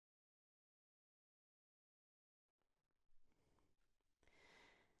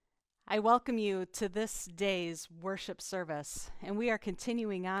I welcome you to this day's worship service, and we are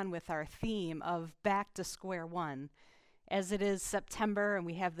continuing on with our theme of Back to Square One. As it is September and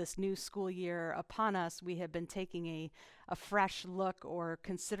we have this new school year upon us, we have been taking a fresh look or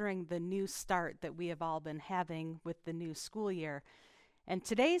considering the new start that we have all been having with the new school year. And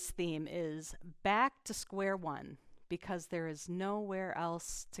today's theme is Back to Square One, because there is nowhere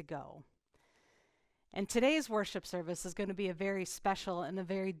else to go. And today's worship service is going to be a very special and a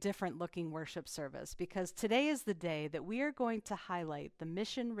very different looking worship service, because today is the day that we are going to highlight the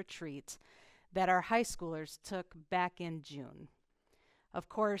mission retreat that our high schoolers took back in June. Of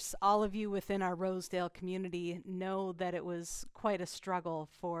course, all of you within our Rosedale community know that it was quite a struggle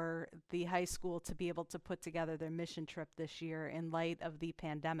for the high school to be able to put together their mission trip this year in light of the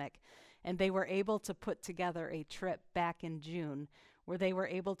pandemic. And they were able to put together a trip back in June where they were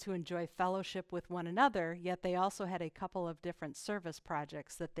able to enjoy fellowship with one another, yet they also had a couple of different service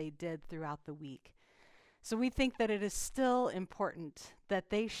projects that they did throughout the week. So we think that it is still important that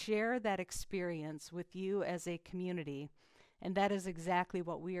they share that experience with you as a community, and that is exactly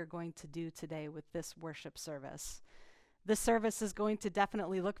what we are going to do today with this worship service. This service is going to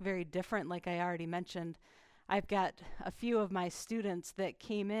definitely look very different, like I already mentioned. I've got a few of my students that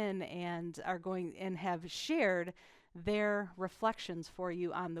came in and are going and have shared their reflections for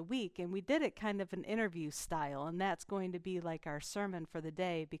you on the week, and we did it kind of an interview style, and that's going to be like our sermon for the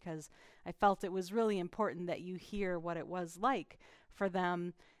day, because I felt it was really important that you hear what it was like for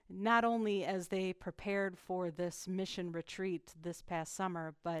them, not only as they prepared for this mission retreat this past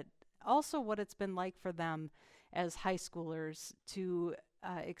summer, but also what it's been like for them as high schoolers to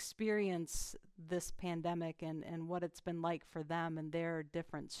experience this pandemic and what it's been like for them and their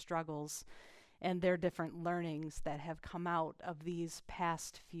different struggles and their different learnings that have come out of these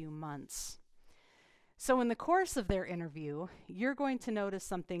past few months. So in the course of their interview, you're going to notice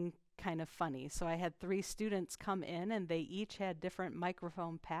something kind of funny. So I had 3 students come in, and they each had different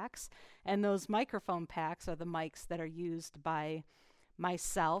microphone packs, and those microphone packs are the mics that are used by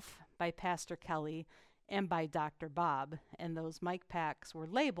myself, by Pastor Kelly, and by Dr. Bob, and those mic packs were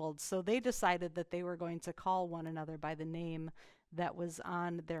labeled, so they decided that they were going to call one another by the name that was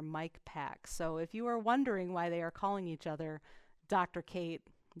on their mic pack. So if you are wondering why they are calling each other Dr. Kate,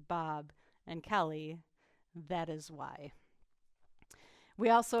 Bob, and Kelly, that is why. We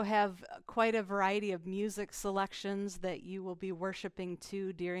also have quite a variety of music selections that you will be worshiping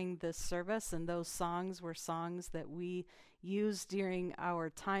to during this service, and those songs were songs that we used during our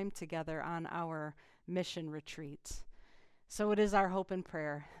time together on our mission retreat. So it is our hope and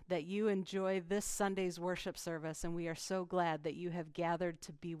prayer that you enjoy this Sunday's worship service, and we are so glad that you have gathered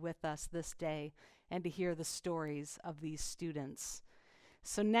to be with us this day and to hear the stories of these students.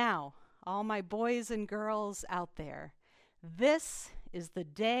 So now, all my boys and girls out there, this is the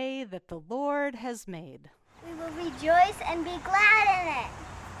day that the Lord has made. We will rejoice and be glad in it.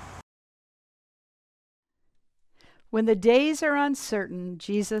 When the days are uncertain,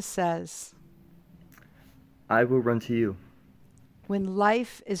 Jesus says, I will run to you. when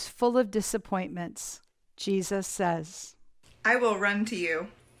life is full of disappointments, Jesus says, I will run to you.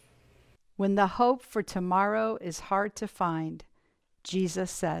 when the hope for tomorrow is hard to find, Jesus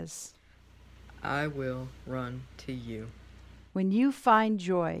says, I will run to you. when you find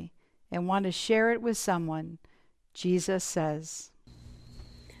joy and want to share it with someone, Jesus says,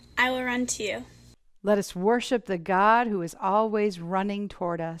 I will run to you. let us worship the God who is always running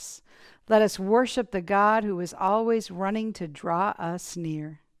toward us. Let us worship the God who is always running to draw us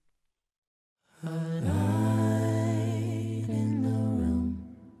near. A light in the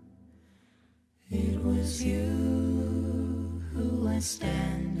room. It was you who was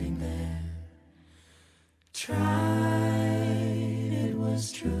standing there. Tried, it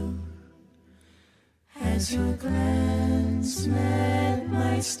was true. As your glance met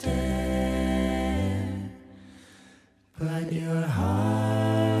my stare, but your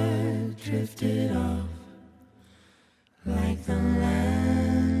heart drifted off like the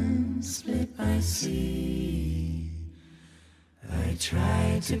land split by sea. I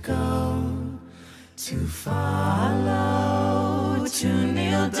tried to go, to follow, to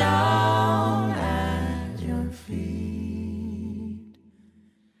kneel down at your feet.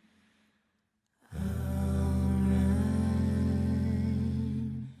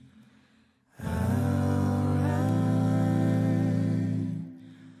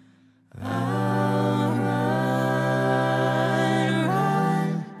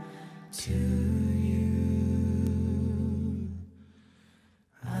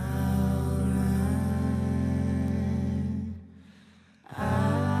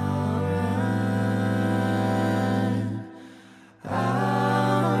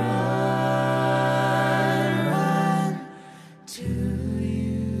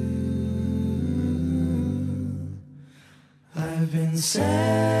 been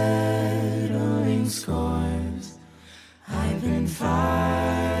settling scores. I've been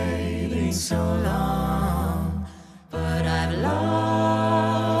fighting so long, but I've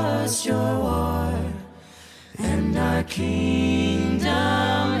lost your war, and our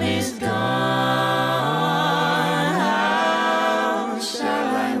kingdom is gone. How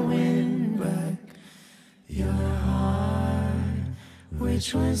shall I win back your heart,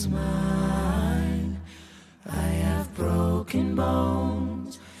 which was mine? I have broken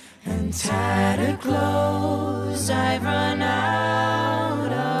bones and tattered clothes. I've run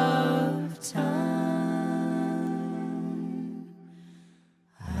out of time.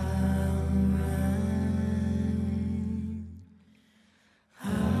 I'll run.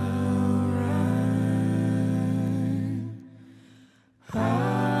 I'll run.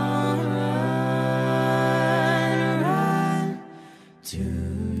 I'll run to you.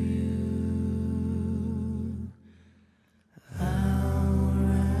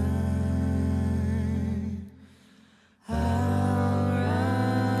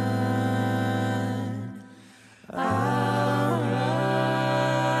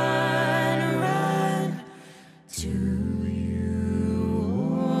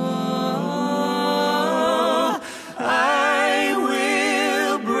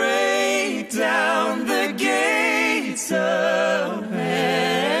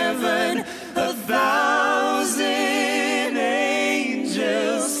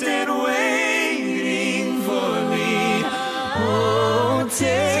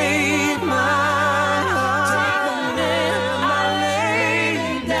 Take my heart and I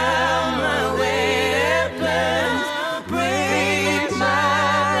lay down my weapons, break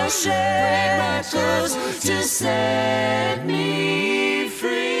my shackles to set me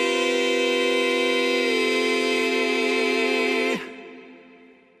free.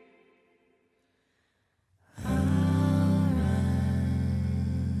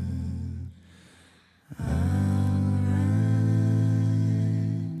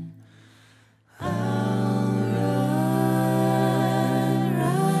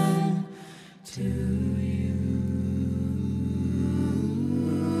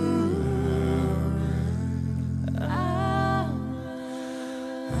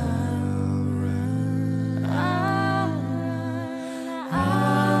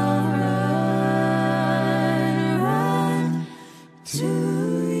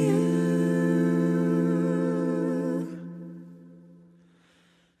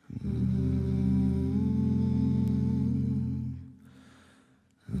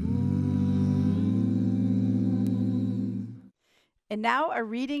 And now a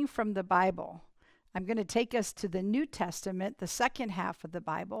reading from the Bible. I'm going to take us to the New Testament, the second half of the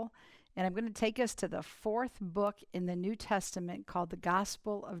Bible, and I'm going to take us to the fourth book in the New Testament called the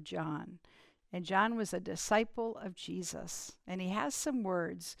Gospel of John. And John was a disciple of Jesus, and he has some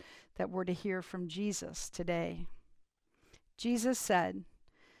words that we're to hear from Jesus today. Jesus said,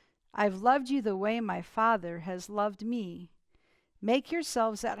 "I've loved you the way my Father has loved me. Make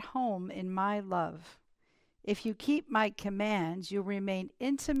yourselves at home in my love. If you keep my commands, you'll remain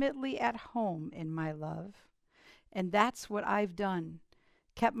intimately at home in my love. And that's what I've done,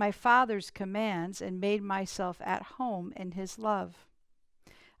 kept my Father's commands and made myself at home in his love.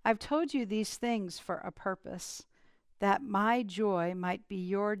 I've told you these things for a purpose, that my joy might be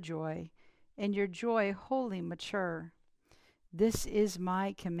your joy, and your joy wholly mature. This is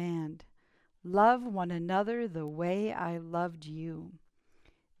my command. Love one another the way I loved you.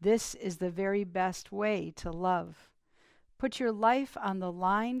 This is the very best way to love. Put your life on the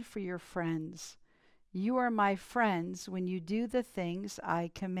line for your friends. You are my friends when you do the things I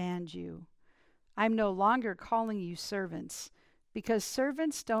command you. I'm no longer calling you servants, because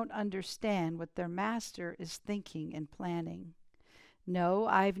servants don't understand what their master is thinking and planning. No,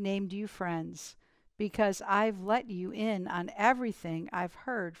 I've named you friends, because I've let you in on everything I've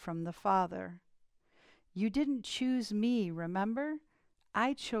heard from the Father. You didn't choose me, remember?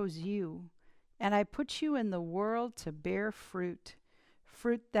 I chose you, and I put you in the world to bear fruit,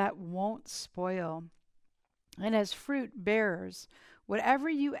 fruit that won't spoil. And as fruit bearers, whatever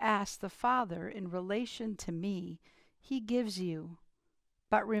you ask the Father in relation to me, he gives you.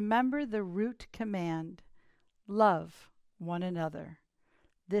 But remember the root command, love one another.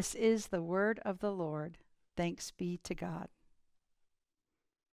 This is the word of the Lord. Thanks be to God."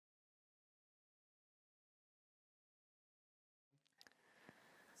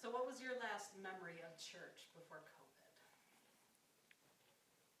 So what was your last memory of church before COVID?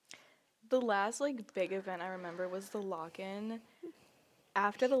 The last big event I remember was the lock-in.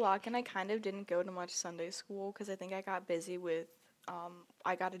 After the lock-in, I kind of didn't go to much Sunday school because I think I got busy with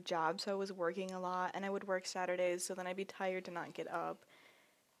I got a job, so I was working a lot, and I would work Saturdays, so then I'd be tired to not get up.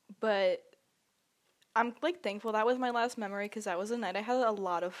 But I'm like thankful that was my last memory because that was a night I had a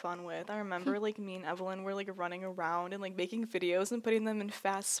lot of fun with. I remember like me and Evelyn were like running around and like making videos and putting them in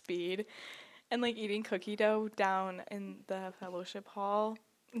fast speed and like eating cookie dough down in the fellowship hall.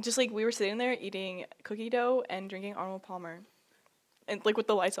 Just like we were sitting there eating cookie dough and drinking Arnold Palmer and like with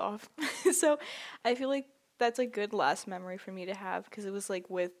the lights off. So I feel like that's a good last memory for me to have because it was like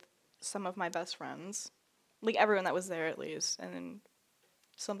with some of my best friends, like everyone that was there at least, and then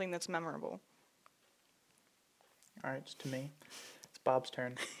something that's memorable. All right, it's to me. It's Bob's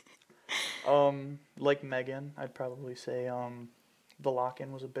turn. Like Megan, I'd probably say the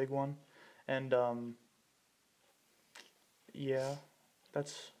lock-in was a big one, and yeah,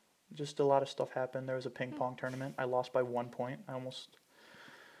 that's just a lot of stuff happened. There was a ping pong tournament. I lost by 1 point. I almost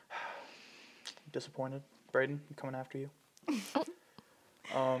disappointed. Braden, I'm coming after you.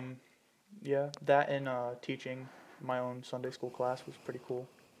 Yeah, that and teaching my own Sunday school class was pretty cool.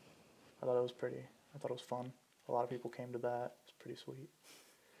 I thought it was fun. A lot of people came to that. It's pretty sweet.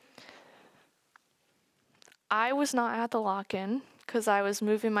 I was not at the lock-in because I was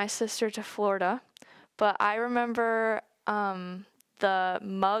moving my sister to Florida, but I remember the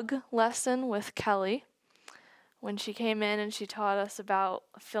mug lesson with Kelly when she came in and she taught us about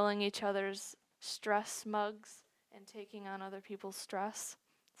filling each other's stress mugs and taking on other people's stress.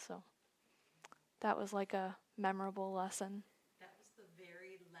 So that was like a memorable lesson. That was the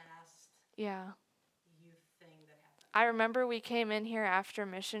very last Yeah. youth thing that happened. I remember we came in here after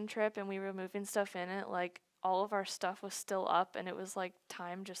mission trip and we were moving stuff in it, like all of our stuff was still up and it was like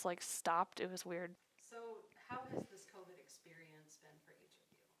time just like stopped. It was weird. So how has this COVID experience been for each of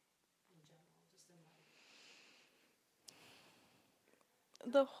you in general, just in life?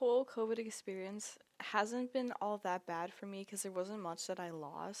 The whole COVID experience hasn't been all that bad for me because there wasn't much that I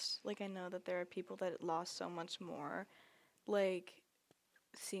lost. Like, I know that there are people that lost so much more. Like,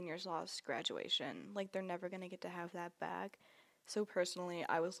 seniors lost graduation. Like, they're never going to get to have that back. So, personally,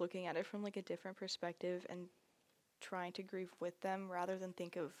 I was looking at it from, like, a different perspective and trying to grieve with them rather than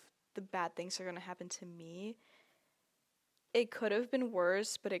think of the bad things that are going to happen to me. It could have been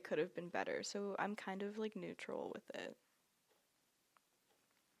worse, but it could have been better. So, I'm kind of, like, neutral with it.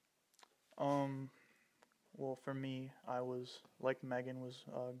 Well, for me, I was, like Megan, was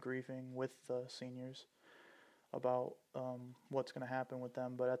grieving with the seniors about what's going to happen with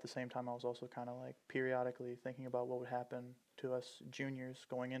them, but at the same time, I was also kind of like periodically thinking about what would happen to us juniors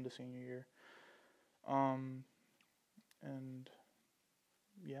going into senior year. And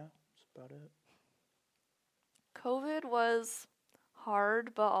yeah, that's about it. COVID was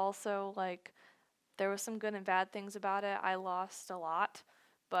hard, but also like there was some good and bad things about it. I lost a lot,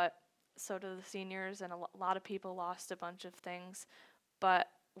 but so did the seniors, and a lot of people lost a bunch of things. But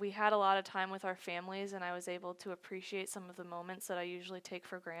we had a lot of time with our families, and I was able to appreciate some of the moments that I usually take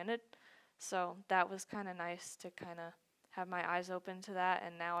for granted. So that was kind of nice to kind of have my eyes open to that,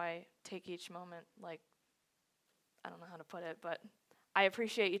 and now I take each moment like, I don't know how to put it, but I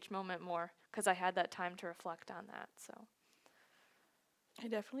appreciate each moment more because I had that time to reflect on that. So I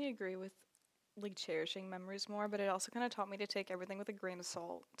definitely agree with like cherishing memories more, but it also kind of taught me to take everything with a grain of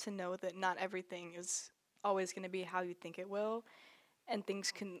salt, to know that not everything is always going to be how you think it will, and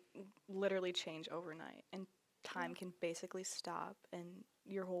things can literally change overnight, and time can basically stop, and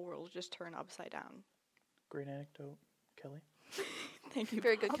your whole world will just turn upside down. Great anecdote, Kelly. Thank you.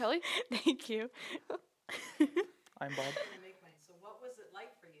 very Bob. good, Kelly. Thank you. I'm Bob. So what was it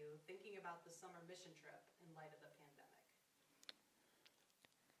like for you thinking about the summer mission trip in light of the pandemic?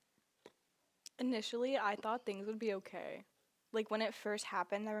 Initially, I thought things would be okay. Like, when it first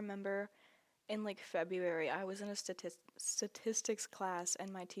happened, I remember in, like, February, I was in a statistics class,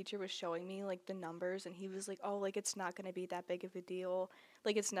 and my teacher was showing me, like, the numbers, and he was like, oh, like, it's not going to be that big of a deal.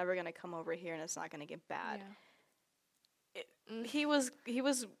 Like, it's never going to come over here, and it's not going to get bad. Yeah. He was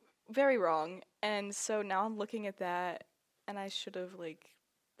very wrong, and so now I'm looking at that, and I should have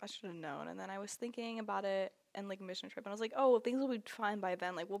known. And then I was thinking about it and like mission trip, and I was like, oh, things will be fine by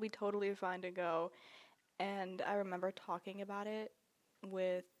then, like we'll be totally fine to go. And I remember talking about it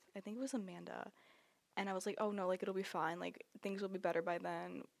with, I think it was Amanda, and I was like, oh no, like it'll be fine, like things will be better by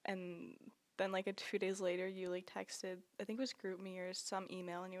then. And then like a few days later you like texted, I think it was GroupMe or some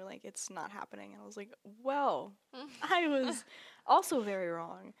email, and you were like, it's not happening. And I was like, well, I was also very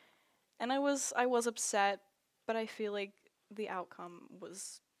wrong. And I was upset, but I feel like the outcome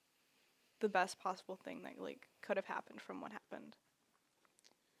was the best possible thing that like could have happened from what happened.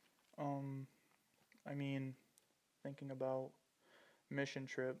 I mean, thinking about mission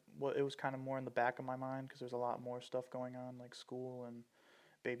trip, well, it was kind of more in the back of my mind because there's a lot more stuff going on, like school and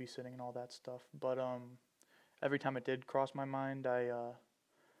babysitting and all that stuff. But every time it did cross my mind, I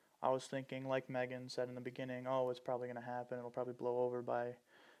was thinking, like Megan said in the beginning, oh, it's probably going to happen. It'll probably blow over by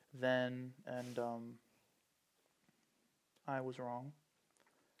then. And I was wrong.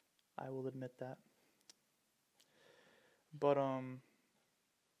 I will admit that. But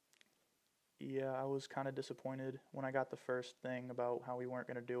yeah, I was kind of disappointed when I got the first thing about how we weren't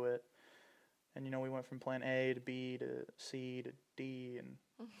going to do it. And, we went from plan A to B to C to D and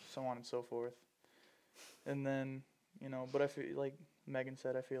so on and so forth. And then, but I feel like Megan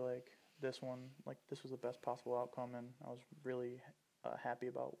said, I feel like this one, this was the best possible outcome. And I was really happy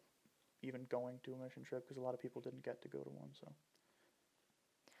about even going to a mission trip because a lot of people didn't get to go to one. So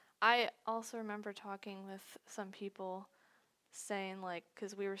I also remember talking with some people saying,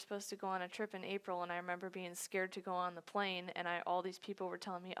 because we were supposed to go on a trip in April, and I remember being scared to go on the plane, and all these people were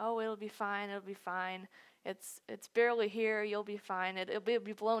telling me, oh, it'll be fine, it's barely here, you'll be fine, it'll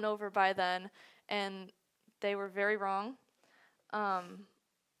be blown over by then, and they were very wrong.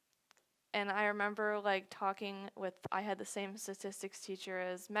 And I remember talking with, I had the same statistics teacher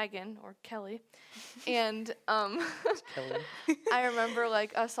as Megan, or Kelly, and Kelly. I remember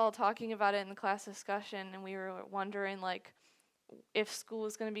us all talking about it in the class discussion, and we were wondering if school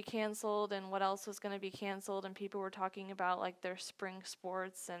was going to be canceled and what else was going to be canceled, and people were talking about their spring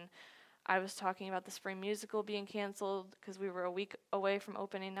sports, and I was talking about the spring musical being canceled because we were a week away from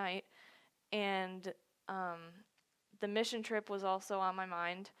opening night, and the mission trip was also on my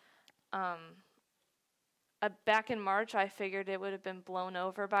mind. Back in March, I figured it would have been blown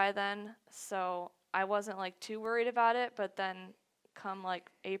over by then, so I wasn't too worried about it, but then come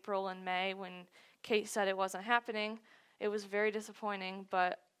April and May when Kate said it wasn't happening, it was very disappointing,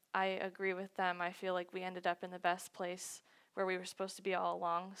 but I agree with them. I feel like we ended up in the best place where we were supposed to be all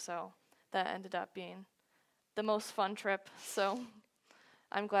along, so that ended up being the most fun trip, so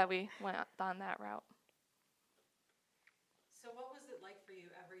I'm glad we went on that route. So what was it like for you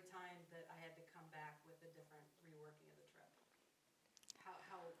every time that I had to come back with a different reworking of the trip?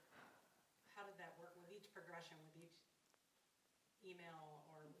 How did that work with each progression, with each email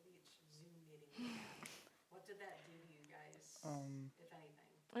or with each Zoom meeting you had? What did that do to you guys, if anything?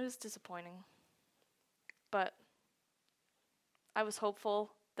 It was disappointing, but I was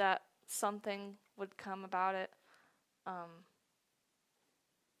hopeful that something would come about it.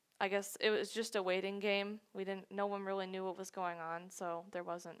 I guess it was just a waiting game. No one really knew what was going on, so there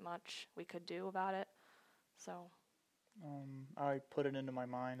wasn't much we could do about it. So I put it into my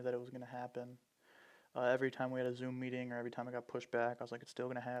mind that it was going to happen. Every time we had a Zoom meeting or every time I got pushed back, I was like, it's still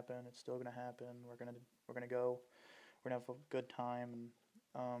going to happen. It's still going to happen. We're going to go. We're going to have a good time.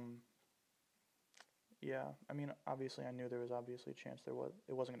 And yeah, I mean, obviously I knew there was obviously a chance it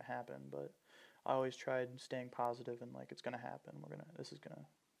wasn't going to happen, but I always tried staying positive and it's going to happen. This is going to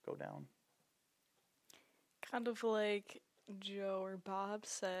go down. Kind of like Joe or Bob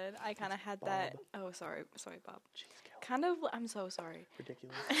said, I kind of had Bob. that. Oh, sorry, Bob. Jeez, Kelly. Kind of, I'm so sorry.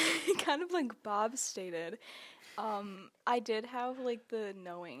 Ridiculous. Kind of like Bob stated, I did have the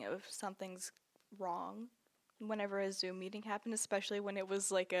knowing of something's wrong whenever a Zoom meeting happened, especially when it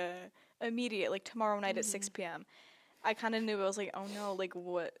was a immediate, tomorrow night at 6 p.m. I kind of knew. I was like, oh no,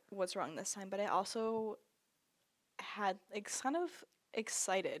 what's wrong this time? But I also had kind of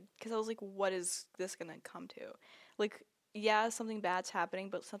excited because I was like, what is this gonna come to? Yeah, something bad's happening,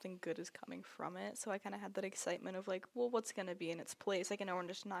 but something good is coming from it. So I kind of had that excitement of well, what's gonna be in its place? I know we're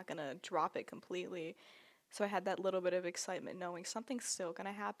just not gonna drop it completely. So I had that little bit of excitement knowing something's still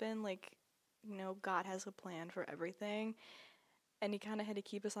gonna happen. God has a plan for everything, and He kind of had to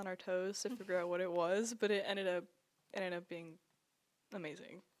keep us on our toes to figure out what it was. But it ended up being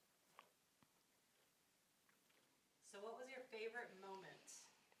amazing. So what was your favorite moment?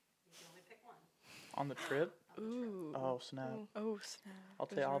 You can only pick one. On the trip? Ooh. Oh, snap. Oh, snap.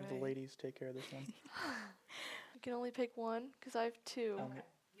 I'll have the ladies take care of this one. you can only pick one because I have two.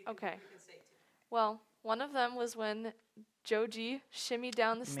 Okay. You can say two. Well, one of them was when Joji shimmied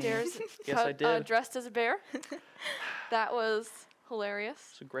down the stairs Yes, I did. dressed as a bear. That was hilarious.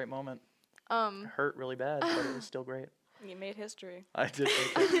 It's a great moment. It hurt really bad, but it was still great. You made history. I did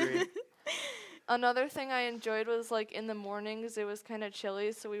make history. Another thing I enjoyed was in the mornings it was kind of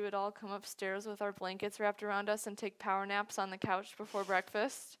chilly, so we would all come upstairs with our blankets wrapped around us and take power naps on the couch before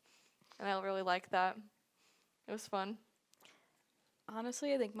breakfast. And I really liked that. It was fun.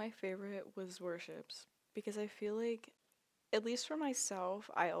 Honestly, I think my favorite was worships because I feel like, at least for myself,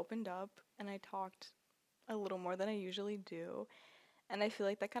 I opened up and I talked a little more than I usually do. And I feel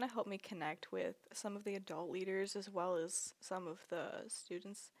like that kind of helped me connect with some of the adult leaders as well as some of the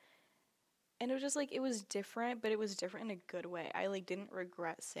students. And it was just like, it was different, but it was different in a good way. I like didn't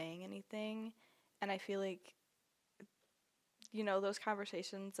regret saying anything. And I feel like, you know, those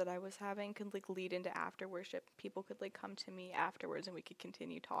conversations that I was having could like lead into after worship. People could like come to me afterwards and we could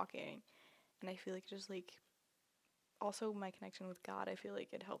continue talking. And I feel like just like, also my connection with God, I feel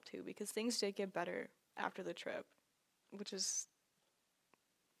like it helped too, because things did get better after the trip, which is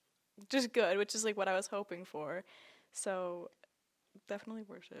just good, which is like what I was hoping for. So definitely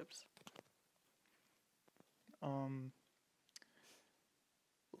worships.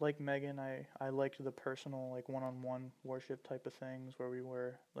 Like Megan, I liked the personal, like one-on-one worship type of things where we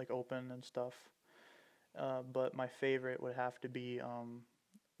were like open and stuff. But my favorite would have to be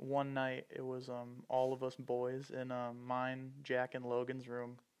one night it was all of us boys in mine, Jack, and Logan's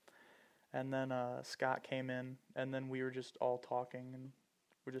room, and then Scott came in, and then we were just all talking and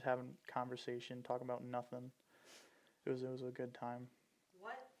we're just having conversation, talking about nothing. It was a good time.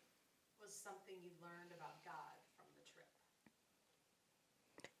 What was something you learned about God from the trip?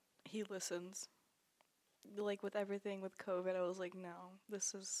 He listens. Like with everything with COVID, I was like, no,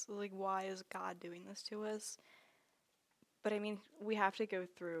 this is like, why is God doing this to us? But I mean, we have to go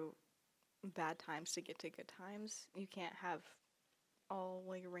through bad times to get to good times. You can't have all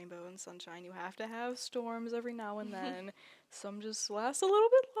like rainbow and sunshine. You have to have storms every now and then. Some just last a little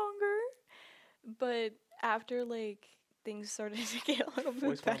bit longer. But after like things started to get a little bit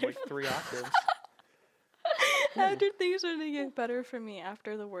Voice went better. up like 3 octaves. After things started to get better for me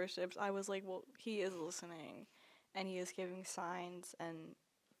after the worships, I was like, well, he is listening and he is giving signs and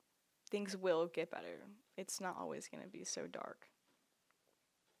things will get better. It's not always going to be so dark.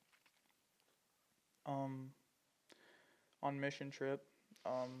 On mission trip,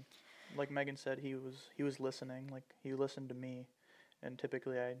 like Megan said, he was listening, like he listened to me, and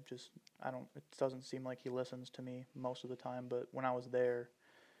typically it doesn't seem like he listens to me most of the time, but when I was there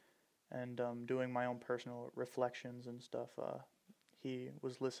and doing my own personal reflections and stuff, he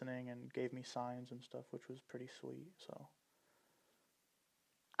was listening and gave me signs and stuff, which was pretty sweet. So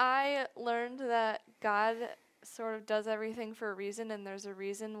I learned that God sort of does everything for a reason, and there's a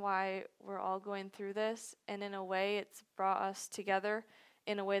reason why we're all going through this, and in a way it's brought us together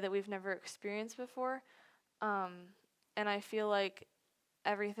in a way that we've never experienced before. And I feel like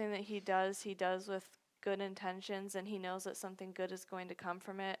everything that he does with good intentions, and he knows that something good is going to come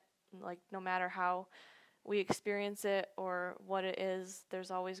from it. Like, no matter how we experience it or what it is,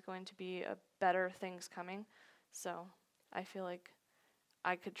 there's always going to be a better things coming. So I feel like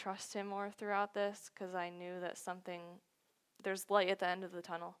I could trust him more throughout this because I knew that there's light at the end of the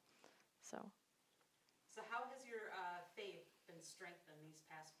tunnel. So how has your faith been strengthened these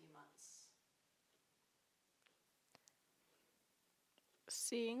past few months?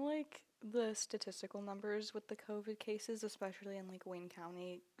 Seeing like the statistical numbers with the COVID cases, especially in like Wayne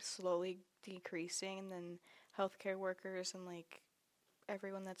County, slowly decreasing, and then healthcare workers and like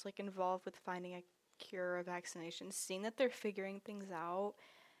everyone that's like involved with finding a cure or vaccination, seeing that they're figuring things out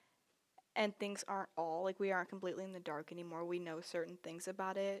and things aren't we aren't completely in the dark anymore. We know certain things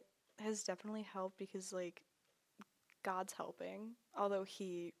about it has definitely helped, because like God's helping. Although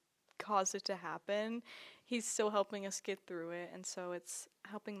he caused it to happen, he's still helping us get through it, and so it's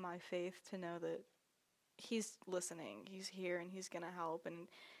helping my faith to know that he's listening, he's here, and he's gonna help. And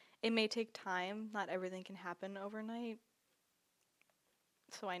it may take time, not everything can happen overnight,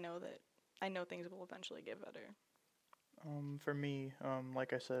 so I know things will eventually get better. for me,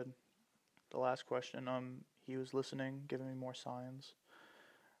 like I said, the last question, he was listening, giving me more signs.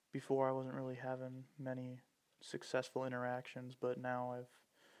 Before I wasn't really having many successful interactions, but now I've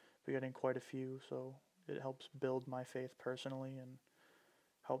been getting quite a few, so it helps build my faith personally and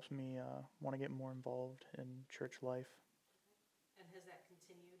helps me want to get more involved in church life. And has that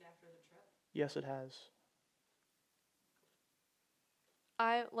continued after the trip? Yes, it has.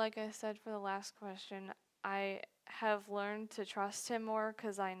 like I said for the last question, I have learned to trust him more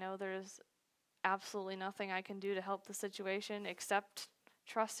because I know there's absolutely nothing I can do to help the situation except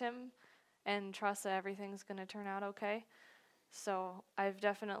trust him and trust that everything's going to turn out okay. So I've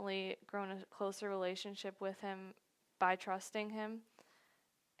definitely grown a closer relationship with him by trusting him.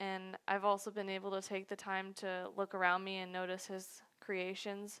 And I've also been able to take the time to look around me and notice his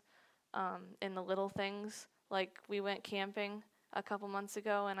creations in the little things. Like, we went camping a couple months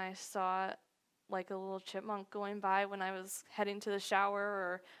ago and I saw like a little chipmunk going by when I was heading to the shower,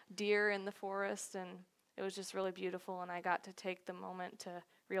 or deer in the forest, and it was just really beautiful, and I got to take the moment to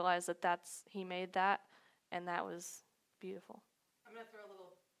realize that he made that, and that was beautiful. I'm going to throw a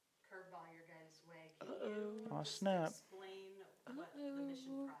little curveball your guys' way. Can you snap. explain what the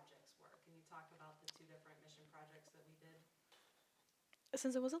mission projects were. Can you talk about the 2 different mission projects that we did?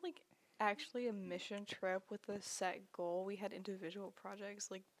 Since it wasn't like actually a mission trip with a set goal, we had individual projects.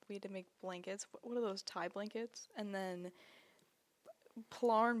 Like we had to make blankets. What are those, tie blankets? And then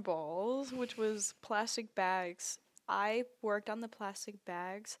Plarn balls, which was plastic bags. I worked on the plastic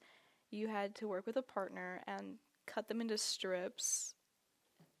bags. You had to work with a partner and cut them into strips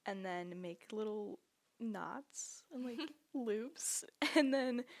and then make little knots and like loops. And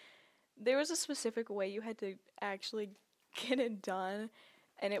then there was a specific way you had to actually get it done,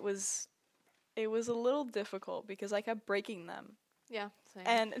 and it was a little difficult because I kept breaking them. Yeah, same.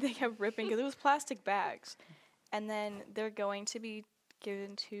 And they kept ripping because it was plastic bags. And then they're going to be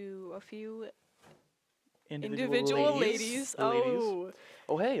given to a few individual ladies. Oh,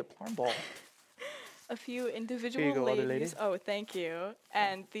 hey, a Plarn ball. A few individual Here you go, other lady. ladies. Oh, thank you.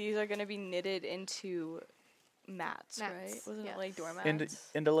 And these are going to be knitted into mats, right? Wasn't it like doormats?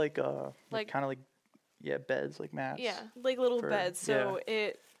 Into like kind of like beds, like mats. Yeah, like little beds. So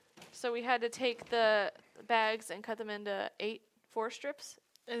So we had to take the bags and cut them into 4 strips.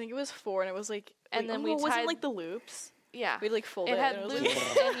 I think it was 4, and it was like, and then we wasn't tied like the loops. Yeah, we'd like fold it. It had and it was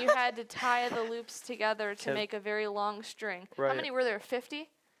loops, like and you had to tie the loops together to make a very long string. Right. How many were there? 50?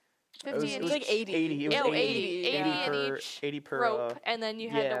 50 it was like 80. 80. It was 80 in each 80 per rope, and then you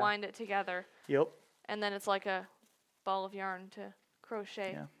had to wind it together. Yep. And then it's like a ball of yarn to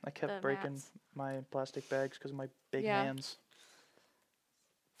crochet. Yeah, I kept breaking my plastic bags because of my big hands.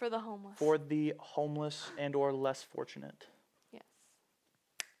 For the homeless. For the homeless and or less fortunate. Yes.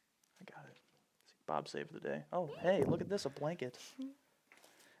 I got it. See, Bob saved the day. Oh, hey, look at this, a blanket.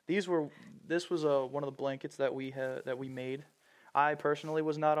 This was one of the blankets that we made. I personally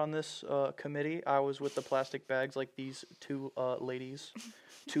was not on this committee. I was with the plastic bags like these 2 ladies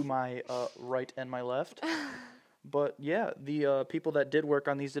to my right and my left. But yeah, the people that did work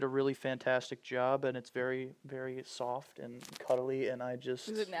on these did a really fantastic job, and it's very, very soft and cuddly, and I just...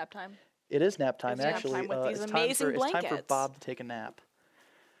 Is it nap time? It is nap time, actually. Nap time with these amazing blankets. It's time for Bob to take a nap.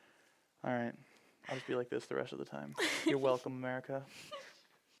 All right. I'll just be like this the rest of the time. You're welcome, America.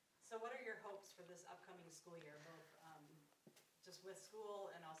 So what are your hopes for this upcoming school year, both just with school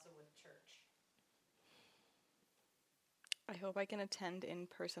and also with church? I hope I can attend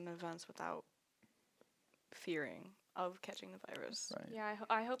in-person events without fearing of catching the virus. Right. Yeah,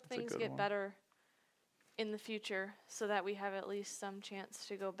 I hope things get better in the future so that we have at least some chance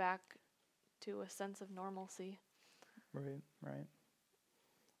to go back to a sense of normalcy. Right.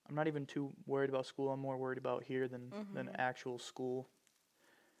 I'm not even too worried about school. I'm more worried about here than actual school.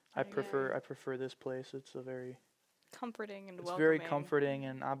 I prefer this place. It's a very comforting and welcoming. It's very comforting,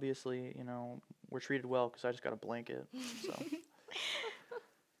 and obviously, we're treated well because I just got a blanket. So.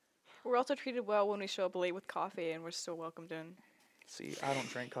 We're also treated well when we show up late with coffee, and we're still welcomed in. See, I don't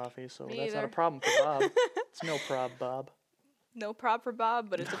drink coffee, so Me that's either. not a problem for Bob. It's no prob, Bob. No prob for Bob,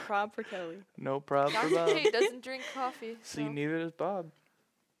 but it's a prob for Kelly. No prob for Dr. Bob. Kate doesn't drink coffee. See, so. neither does Bob.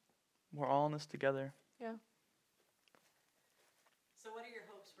 We're all in this together. Yeah. So what are your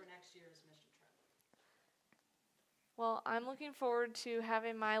hopes for next year's mission trip? Well, I'm looking forward to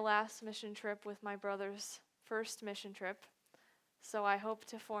having my last mission trip with my brother's first mission trip. So I hope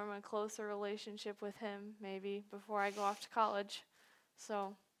to form a closer relationship with him maybe before I go off to college.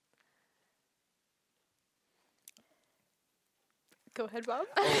 So. Go ahead, Bob.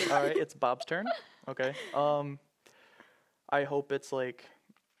 Oh, all right, it's Bob's turn. Okay. I hope it's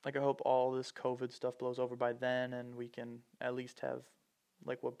I hope all this COVID stuff blows over by then, and we can at least have,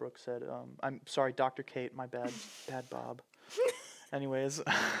 like what Brooke said. I'm sorry, Dr. Kate. My bad, bad Bob. Anyways,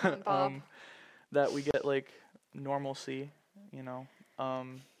 Bob. That we get normalcy,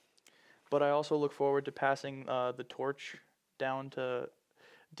 But I also look forward to passing the torch down to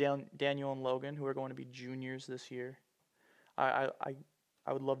Daniel and Logan, who are going to be juniors this year. I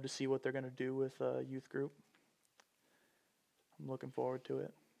would love to see what they're going to do with a youth group. I'm looking forward to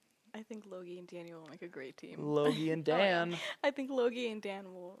it. I think Logie and Daniel will make a great team. Logie and Dan. Oh, yeah. I think Logie and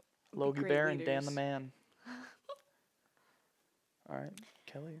Dan will Logie be great Bear leaders. and Dan the Man. All right,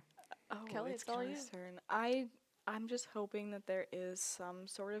 Kelly. Oh, Kelly, it's it's all Kelly's you. turn. I'm just hoping that there is some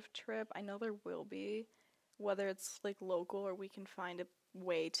sort of trip. I know there will be, whether it's local or we can find a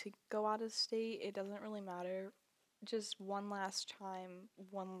way to go out of state. It doesn't really matter. Just one last time,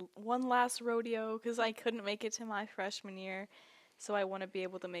 one last rodeo, because I couldn't make it to my freshman year, so I want to be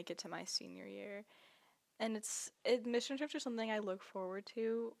able to make it to my senior year. And mission trips are something I look forward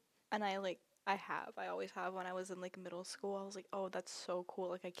to, and I always have. When I was in middle school, I was like, oh, that's so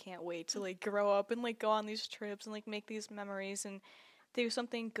cool. I can't wait to grow up and go on these trips and make these memories and do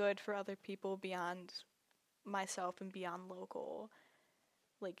something good for other people beyond myself and beyond local,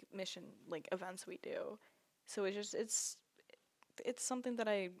 like, mission, like, events we do. So it's something that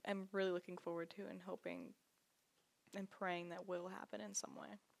I am really looking forward to and hoping and praying that will happen in some way.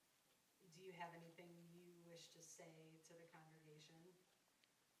 Do you have anything you wish to say to the congregation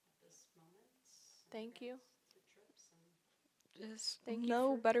at this moment? Thank you. Just Thank you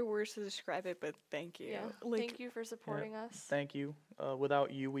no for- better words to describe it, but thank you. Yeah. Like, Thank you for supporting us. Thank you.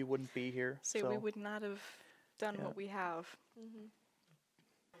 Without you, we wouldn't be here. so we would not have done Yeah. what we have. Mm-hmm.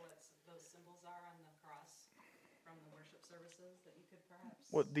 What those symbols are on the cross from the worship services that you could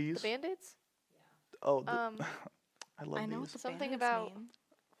perhaps... What, The these? Band-Aids? Oh, Um, I love I know what these. the Something Band-Aids about-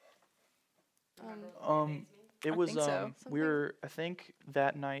 mean. It I was think so. we were, I think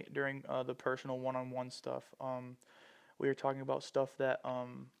that night during the personal one-on-one stuff, we were talking about stuff that I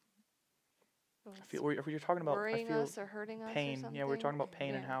feel we were talking about, I worrying feel us or hurting us or pain. something? Yeah, we were talking about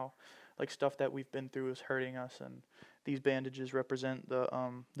pain and Yeah. how like stuff that we've been through is hurting us, and these bandages represent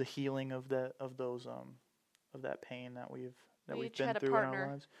the healing of that pain that we've We each been had a through in our partner,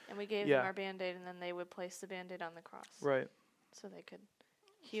 lives. and we gave Yeah. them our Band-Aid, and then they would place the Band-Aid on the cross. Right. So they could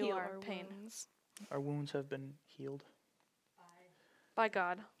heal our pain. wounds. Our wounds have been healed By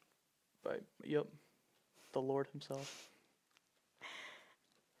God. by the Lord Himself.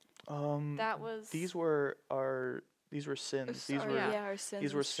 That was... These were sins. These were our sins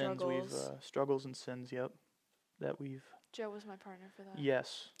these and were sins struggles. we've struggles and sins. Yep, that we've. Joe was my partner for that.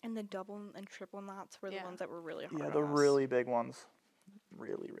 Yes. And the double and triple knots were the Yeah. ones that were really hard Yeah, on the us. really big ones.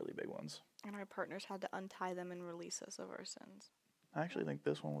 Really, really big ones. And our partners had to untie them and release us of our sins. I actually think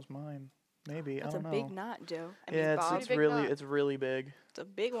this one was mine. Maybe That's I a don't big know. knot, Joe. I Yeah, mean, Bob, it's Big really knot. it's really big. it's a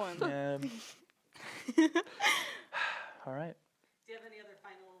big one. Yeah. All right. Do you have any other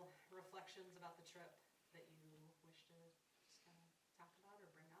final reflections about the trip that you wish to just kind of talk about or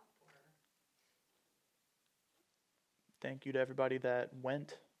bring up? Or Thank you to everybody that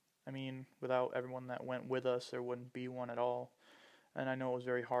went. I mean, without everyone that went with us, there wouldn't be one at all. And I know it was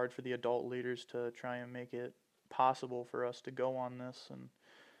very hard for the adult leaders to try and make it possible for us to go on this, and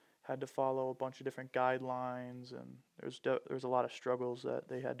had to follow a bunch of different guidelines, and there's a lot of struggles that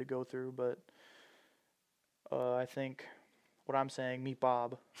they had to go through. But I think what I'm saying, Meet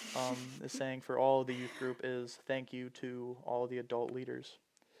Bob, is saying for all of the youth group is thank you to all the adult leaders.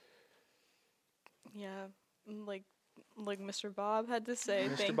 Yeah, like Mr. Bob had to say,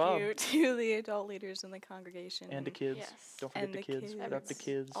 Mr. thank Bob. you to the adult leaders in the congregation. And the kids. Yes. Don't forget And the the kids. Put up the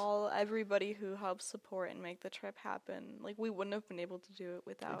kids. kids. Everybody who helped support and make the trip happen. Like, we wouldn't have been able to do it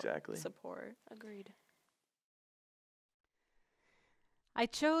without Exactly. support. Agreed. I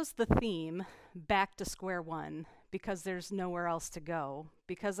chose the theme, Back to Square One, because there's nowhere else to go,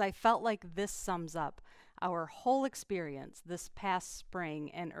 because I felt like this sums up our whole experience this past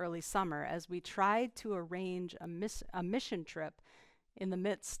spring and early summer as we tried to arrange a mission trip in the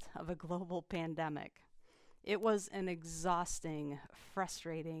midst of a global pandemic. It was an exhausting,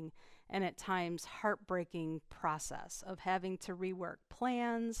 frustrating, and at times heartbreaking process of having to rework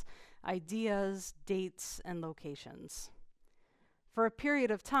plans, ideas, dates, and locations. For a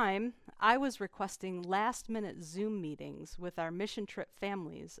period of time, I was requesting last-minute Zoom meetings with our mission trip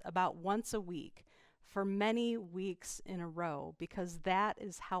families about once a week for many weeks in a row, because that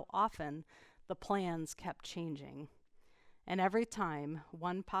is how often the plans kept changing. And every time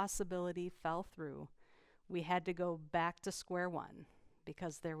one possibility fell through, we had to go back to square one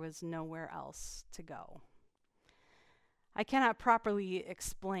because there was nowhere else to go. I cannot properly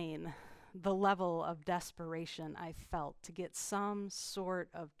explain the level of desperation I felt to get some sort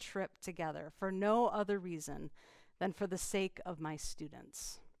of trip together for no other reason than for the sake of my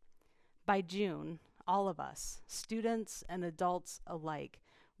students. By June, all of us, students and adults alike,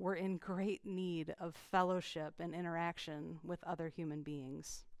 were in great need of fellowship and interaction with other human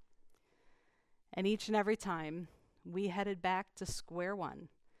beings. And each and every time we headed back to square one,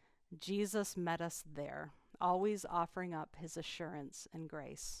 Jesus met us there, always offering up his assurance and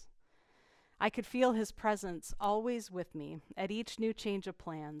grace. I could feel his presence always with me at each new change of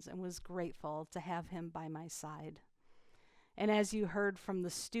plans and was grateful to have him by my side. And as you heard from the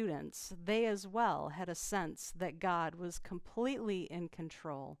students, they as well had a sense that God was completely in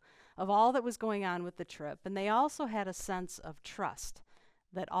control of all that was going on with the trip, and they also had a sense of trust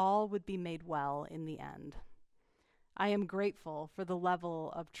that all would be made well in the end. I am grateful for the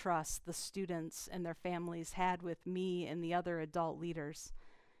level of trust the students and their families had with me and the other adult leaders,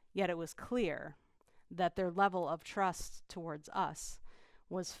 yet it was clear that their level of trust towards us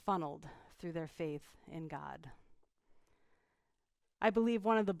was funneled through their faith in God. I believe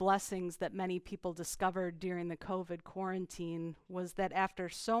one of the blessings that many people discovered during the COVID quarantine was that after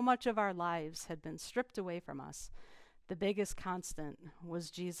so much of our lives had been stripped away from us, the biggest constant was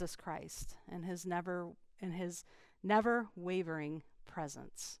Jesus Christ and his never wavering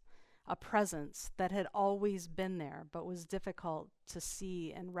presence, a presence that had always been there but was difficult to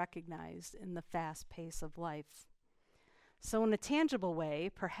see and recognize in the fast pace of life. So in a tangible way,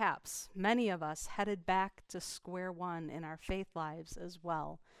 perhaps many of us headed back to square one in our faith lives as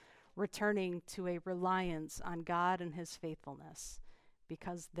well, returning to a reliance on God and his faithfulness,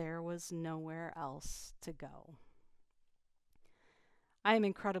 because there was nowhere else to go. I am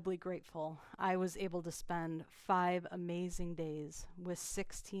incredibly grateful I was able to spend 5 amazing days with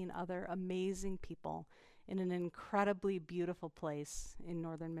 16 other amazing people in an incredibly beautiful place in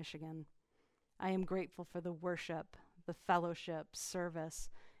northern Michigan. I am grateful for the worship, the fellowship, service,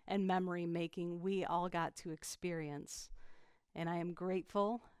 and memory making we all got to experience. And I am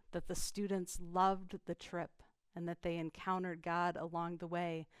grateful that the students loved the trip and that they encountered God along the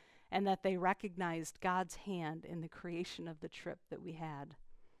way and that they recognized God's hand in the creation of the trip that we had.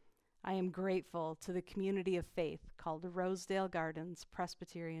 I am grateful to the community of faith called Rosedale Gardens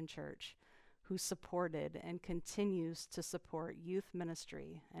Presbyterian Church, who supported and continues to support youth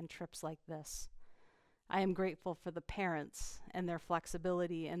ministry and trips like this. I am grateful for the parents and their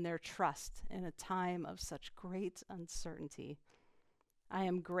flexibility and their trust in a time of such great uncertainty. I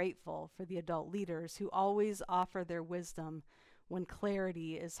am grateful for the adult leaders who always offer their wisdom when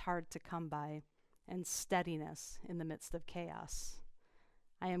clarity is hard to come by and steadiness in the midst of chaos.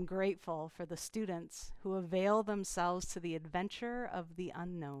 I am grateful for the students who avail themselves to the adventure of the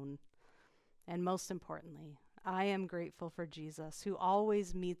unknown. And most importantly, I am grateful for Jesus, who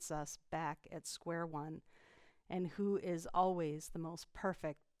always meets us back at square one and who is always the most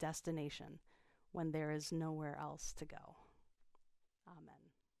perfect destination when there is nowhere else to go. Amen.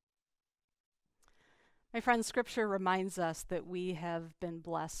 My friends, Scripture reminds us that we have been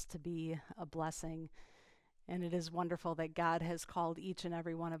blessed to be a blessing, and it is wonderful that God has called each and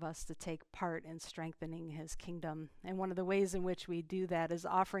every one of us to take part in strengthening his kingdom. And one of the ways in which we do that is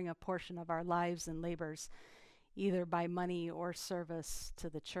offering a portion of our lives and labors, either by money or service to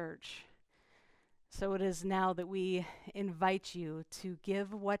the church. So it is now that we invite you to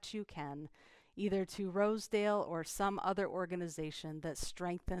give what you can, either to Rosedale or some other organization that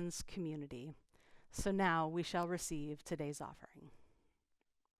strengthens community. So now we shall receive today's offering.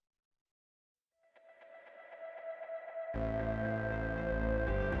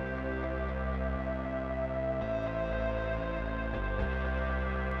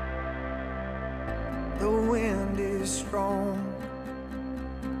 The wind is strong,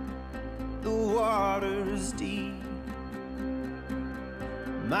 the water's deep.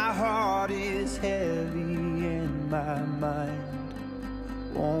 My heart is heavy and my mind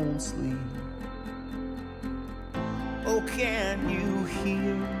won't sleep. Oh, can you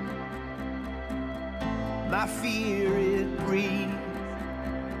hear my fear it breathes?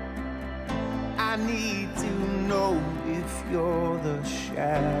 I need to know if you're the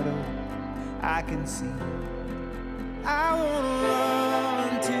shadow I can see. I wanna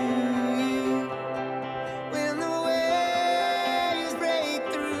run to you when the waves break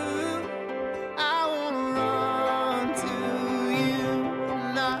through. I wanna run to you,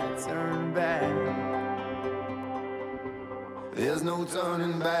 not turn back. There's no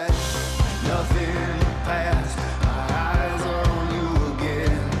turning back, nothing past. My eyes are on you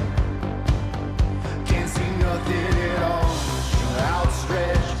again. Can't see nothing at all. Your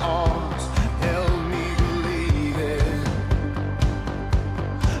outstretched arms help me believe it.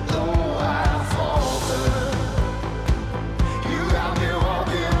 Though I falter, you got me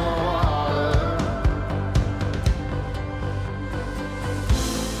walking on water.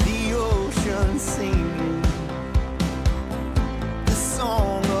 The ocean singing the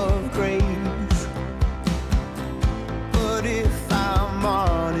song of grace.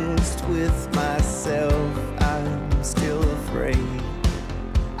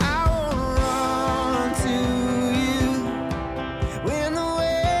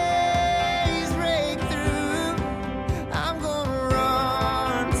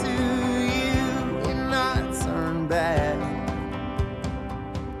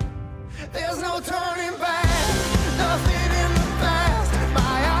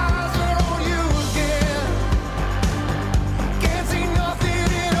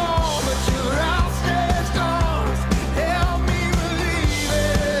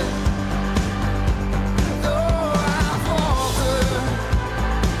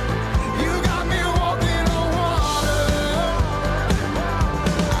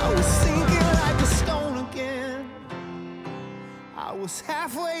 was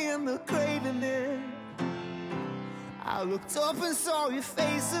halfway in the grave and then I looked up and saw your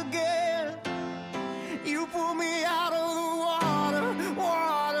face again. You pulled me out of the water,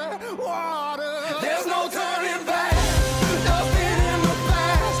 water, water. There's no turning back, nothing in the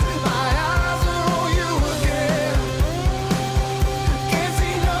past. My eyes are on you again. Can't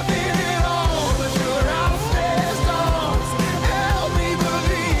see nothing at all but your outstretched arms. Help me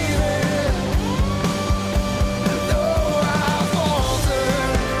believe it. Though I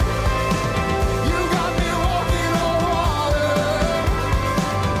faltered, you got me walking on water.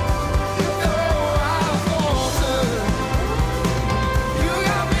 Though I faltered, you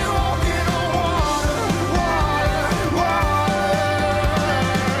got me walking on water, water, water. You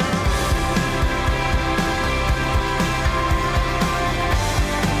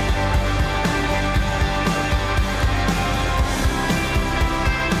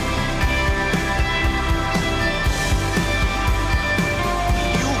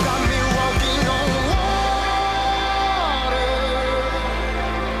got me walking on water,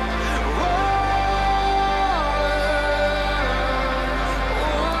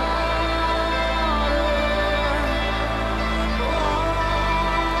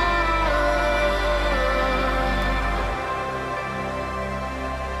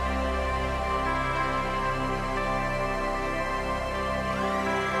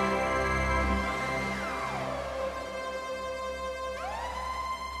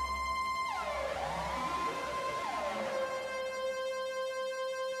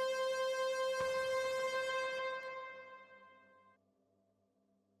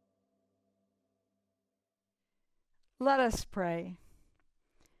 Let us pray.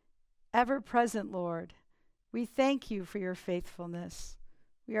 Ever present Lord, we thank you for your faithfulness.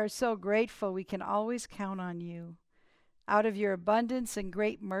 We are so grateful we can always count on you. Out of your abundance and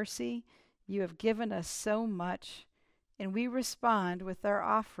great mercy, you have given us so much, and we respond with our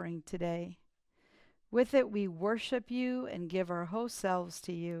offering today. With it, we worship you and give our whole selves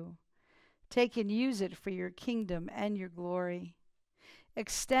to you. Take and use it for your kingdom and your glory.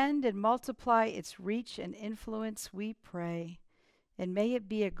 Extend and multiply its reach and influence, we pray, and may it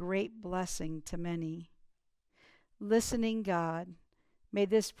be a great blessing to many. Listening God, may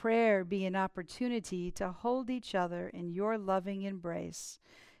this prayer be an opportunity to hold each other in your loving embrace,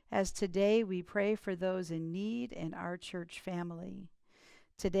 as today we pray for those in need in our church family.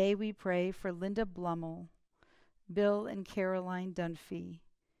 Today we pray for Linda Blummel, Bill and Caroline Dunphy,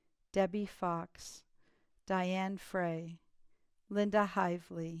 Debbie Fox, Diane Frey, Linda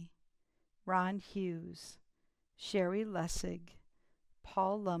Hively, Ron Hughes, Sherry Lessig,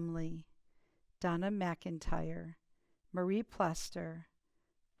 Paul Lumley, Donna McIntyre, Marie Plester,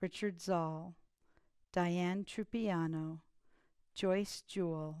 Richard Zoll, Diane Trupiano, Joyce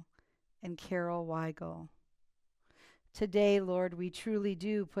Jewell, and Carol Weigel. Today, Lord, we truly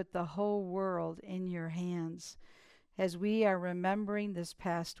do put the whole world in your hands as we are remembering this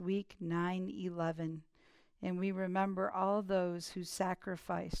past week, 9/11. And we remember all those who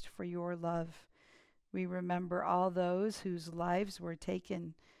sacrificed for your love. We remember all those whose lives were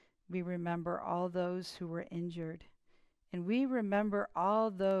taken. We remember all those who were injured. And we remember all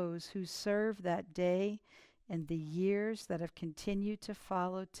those who served that day and the years that have continued to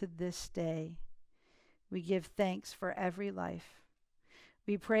follow to this day. We give thanks for every life.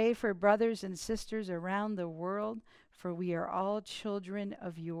 We pray for brothers and sisters around the world, for we are all children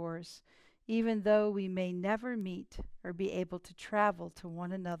of yours. Even though we may never meet or be able to travel to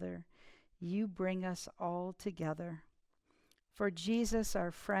one another, you bring us all together. For Jesus,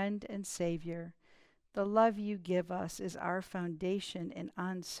 our friend and Savior, the love you give us is our foundation in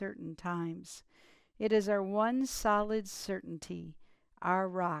uncertain times. It is our one solid certainty, our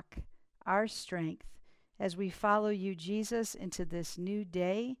rock, our strength, as we follow you, Jesus, into this new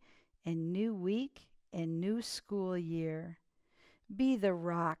day and new week and new school year. Be the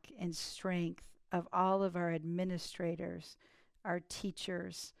rock and strength of all of our administrators, our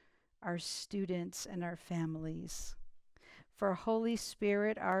teachers, our students, and our families. For Holy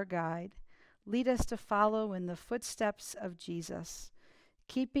Spirit, our guide, lead us to follow in the footsteps of Jesus,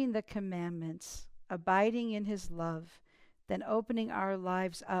 keeping the commandments, abiding in his love, then opening our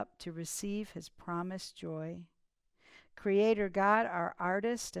lives up to receive his promised joy. Creator God, our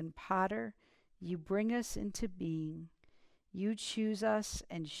artist and potter, you bring us into being. You choose us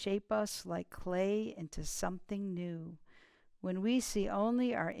and shape us like clay into something new. When we see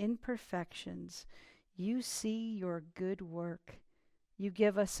only our imperfections, you see your good work. You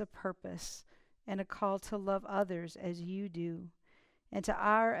give us a purpose and a call to love others as you do. And to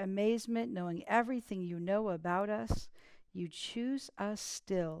our amazement, knowing everything you know about us, you choose us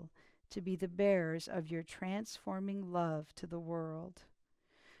still to be the bearers of your transforming love to the world.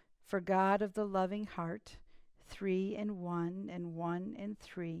 For God of the loving heart, 3 in 1 and 1 in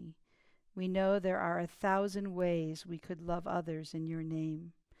 3, we know there are 1,000 ways we could love others in your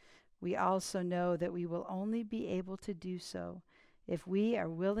name. We also know that we will only be able to do so if we are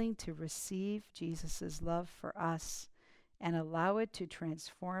willing to receive Jesus' love for us and allow it to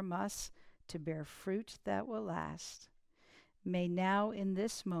transform us to bear fruit that will last. May now in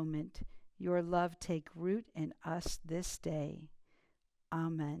this moment your love take root in us this day.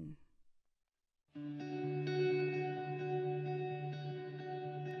 Amen.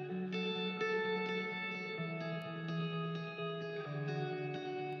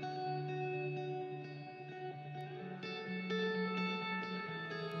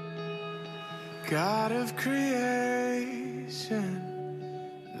 God of creation,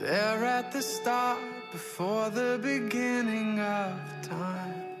 there at the start, before the beginning of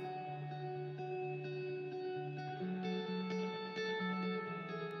time.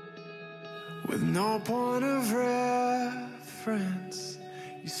 With no point of reference,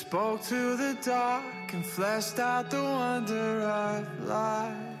 you spoke to the dark and fleshed out the wonder of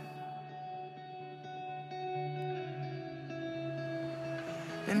life.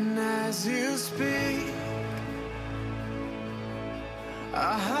 And as you speak,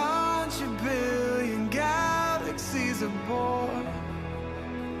 100 billion galaxies are born.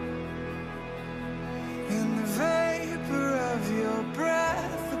 In the vapor of your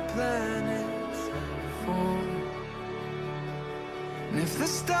breath, the planets form. And if the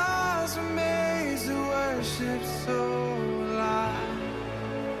stars were made to worship so loud,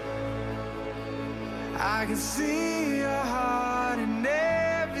 I can see your heart in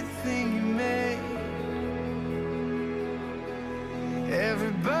everything you made.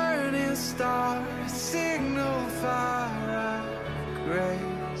 Every burning star, a signal fire of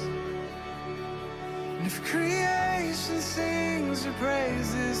grace. And if creation sings your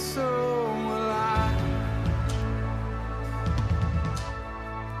praises, so will I.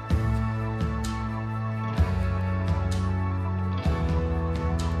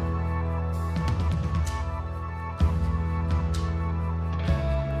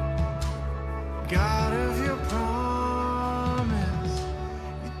 God of your promise,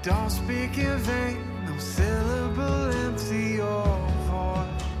 you don't speak in vain, no syllable empty your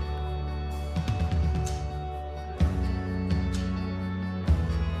voice.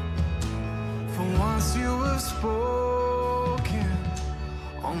 For once you have spoken,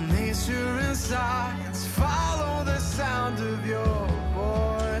 all nature and science follow the sound of your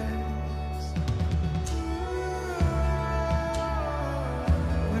voice.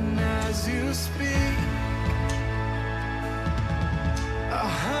 And as you speak,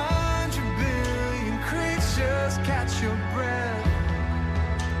 100 billion creatures catch your breath,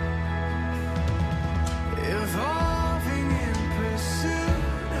 evolving in pursuit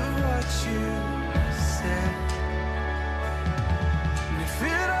of what you said. And if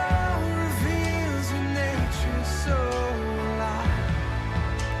it all reveals your nature so alive,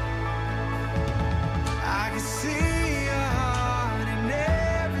 I can see your heart in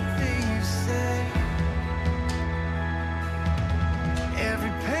everything you say.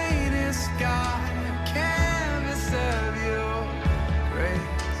 Every painted sky, a canvas of your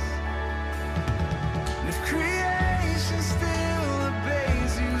grace. And if creation still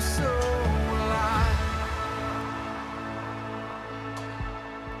obeys you, so will I.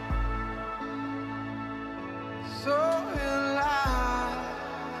 So will I.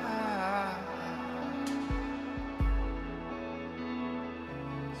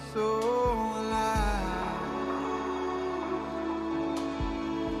 So will I.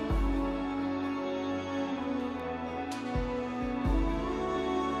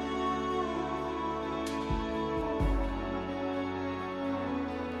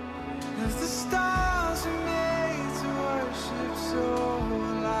 If the stars are made to worship, so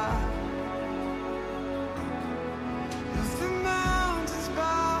will I. If the mountains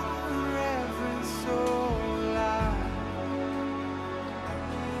bow in reverence, so will I.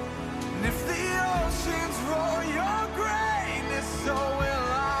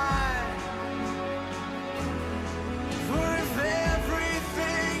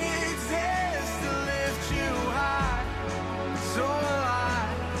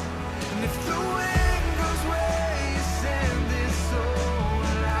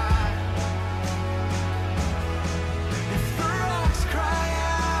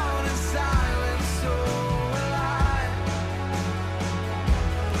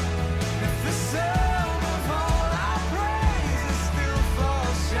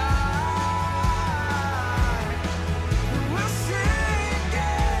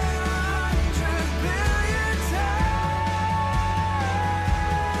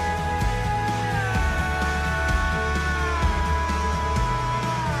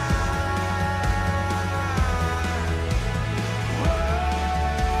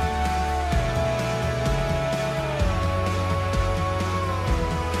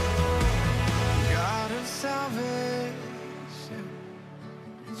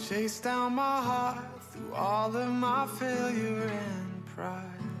 lays down my heart through all of my failure and pride.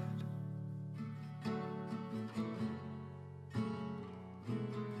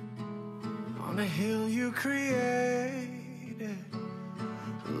 On a hill you created,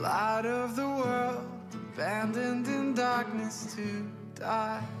 the light of the world, abandoned in darkness to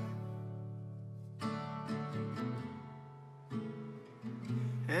die.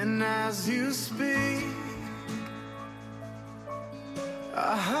 And as you speak,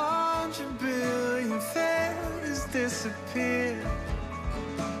 100 billion failures disappear.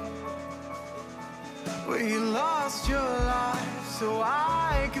 Where you lost your life so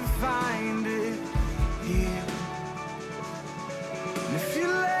I could find it here. And if you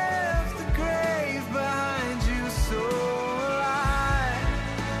left the grave behind you so alive,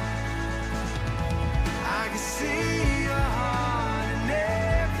 I can see your heart and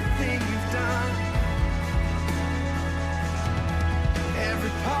everything you've done.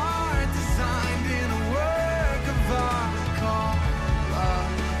 Every part designed in a work of art called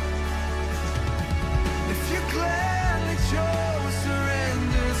love. If you gladly chose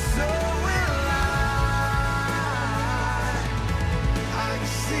surrender, so will I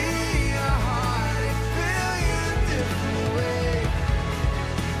can see your heart a billion different ways.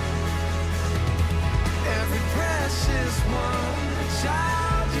 Every precious one, a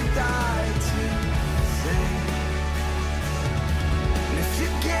child you died to save. And if you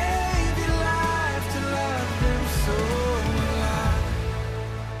gave your life to love them, so will I.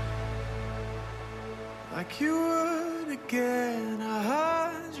 Like you would again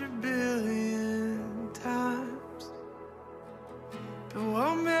 100 billion times. But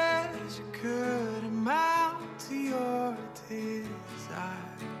what measure could amount to your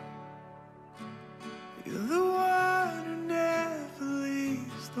desire? You're the one who never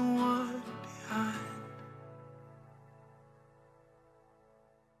leaves the one behind.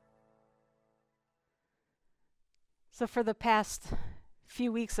 So, for the past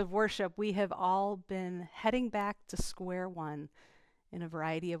few weeks of worship, we have all been heading back to square one in a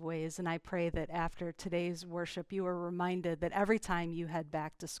variety of ways. And I pray that after today's worship, you are reminded that every time you head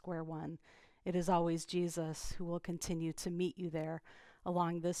back to square one, it is always Jesus who will continue to meet you there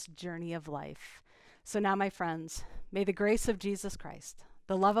along this journey of life. So now, my friends, may the grace of Jesus Christ,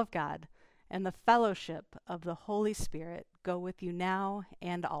 the love of God, and the fellowship of the Holy Spirit go with you now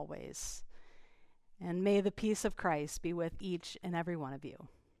and always. And may the peace of Christ be with each and every one of you.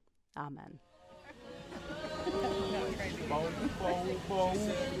 Amen.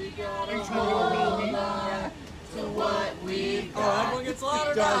 To what we've got.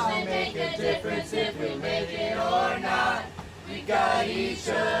 Doesn't make a difference if we make it or not. We got each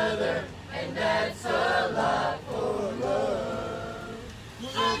other, and